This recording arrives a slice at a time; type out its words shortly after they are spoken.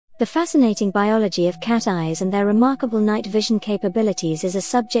The fascinating biology of cat eyes and their remarkable night vision capabilities is a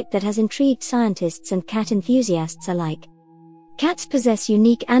subject that has intrigued scientists and cat enthusiasts alike. Cats possess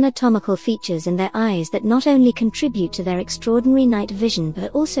unique anatomical features in their eyes that not only contribute to their extraordinary night vision but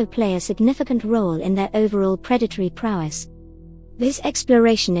also play a significant role in their overall predatory prowess. This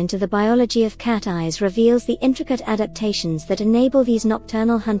exploration into the biology of cat eyes reveals the intricate adaptations that enable these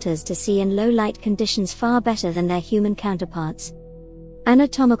nocturnal hunters to see in low light conditions far better than their human counterparts.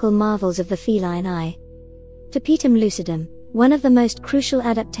 Anatomical marvels of the feline eye. Tapetum lucidum. One of the most crucial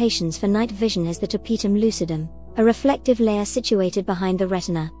adaptations for night vision is the tapetum lucidum, a reflective layer situated behind the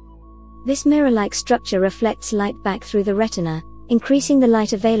retina. This mirror-like structure reflects light back through the retina, increasing the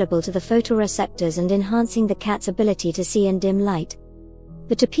light available to the photoreceptors and enhancing the cat's ability to see in dim light.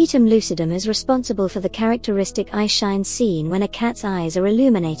 The tapetum lucidum is responsible for the characteristic eye shine seen when a cat's eyes are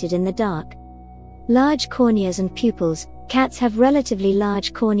illuminated in the dark. Large corneas and pupils. Cats have relatively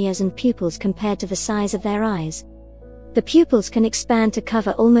large corneas and pupils compared to the size of their eyes. The pupils can expand to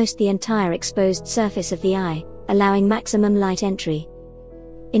cover almost the entire exposed surface of the eye, allowing maximum light entry.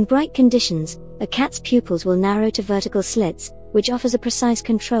 In bright conditions, a cat's pupils will narrow to vertical slits, which offers a precise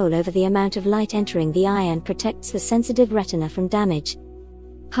control over the amount of light entering the eye and protects the sensitive retina from damage.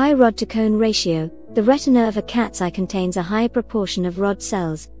 High rod-to-cone ratio. The retina of a cat's eye contains a high proportion of rod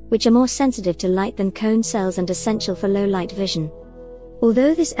cells, which are more sensitive to light than cone cells and essential for low light vision.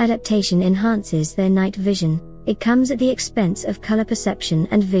 Although this adaptation enhances their night vision, it comes at the expense of color perception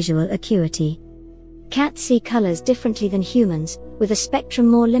and visual acuity. Cats see colors differently than humans, with a spectrum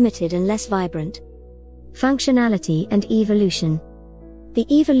more limited and less vibrant. Functionality and evolution. The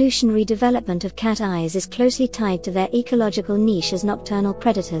evolutionary development of cat eyes is closely tied to their ecological niche as nocturnal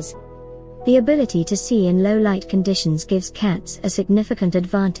predators. The ability to see in low light conditions gives cats a significant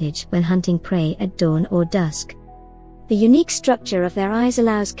advantage when hunting prey at dawn or dusk. The unique structure of their eyes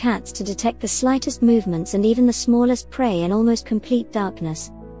allows cats to detect the slightest movements and even the smallest prey in almost complete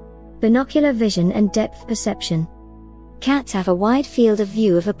darkness. Binocular vision and depth perception. Cats have a wide field of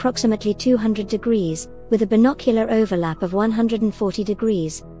view of approximately 200 degrees, with a binocular overlap of 140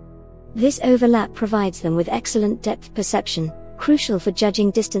 degrees. This overlap provides them with excellent depth perception, crucial for judging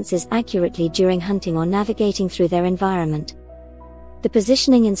distances accurately during hunting or navigating through their environment. The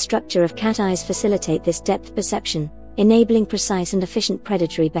positioning and structure of cat eyes facilitate this depth perception, enabling precise and efficient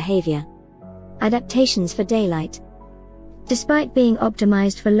predatory behavior. Adaptations for daylight. Despite being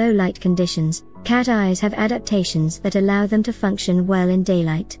optimized for low light conditions, cat eyes have adaptations that allow them to function well in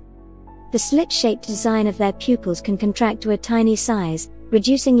daylight. The slit-shaped design of their pupils can contract to a tiny size,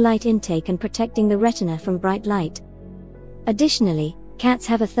 reducing light intake and protecting the retina from bright light. Additionally, cats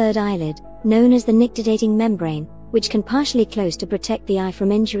have a third eyelid, known as the nictitating membrane, which can partially close to protect the eye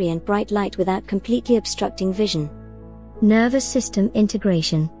from injury and bright light without completely obstructing vision. Nervous system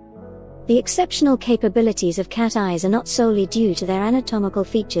integration. The exceptional capabilities of cat eyes are not solely due to their anatomical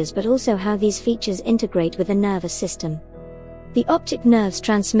features but also how these features integrate with the nervous system. The optic nerves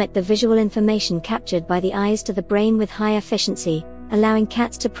transmit the visual information captured by the eyes to the brain with high efficiency, allowing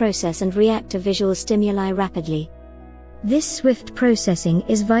cats to process and react to visual stimuli rapidly. This swift processing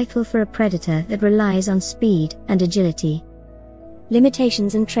is vital for a predator that relies on speed and agility.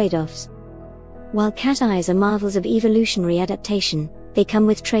 Limitations and trade-offs. While cat eyes are marvels of evolutionary adaptation, they come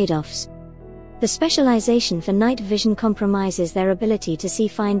with trade-offs. The specialization for night vision compromises their ability to see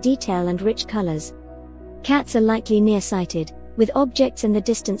fine detail and rich colors. Cats are likely nearsighted, with objects in the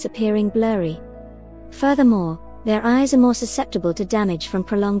distance appearing blurry. Furthermore, their eyes are more susceptible to damage from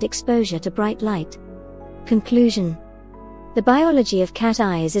prolonged exposure to bright light. Conclusion. The biology of cat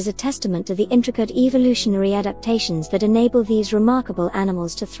eyes is a testament to the intricate evolutionary adaptations that enable these remarkable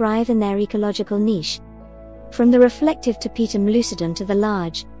animals to thrive in their ecological niche. From the reflective tapetum lucidum to the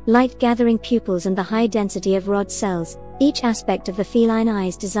large, light-gathering pupils and the high density of rod cells, each aspect of the feline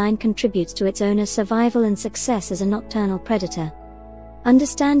eye's design contributes to its owner's survival and success as a nocturnal predator.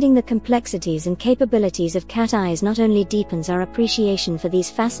 Understanding the complexities and capabilities of cat eyes not only deepens our appreciation for these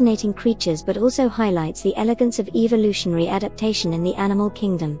fascinating creatures but also highlights the elegance of evolutionary adaptation in the animal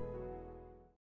kingdom.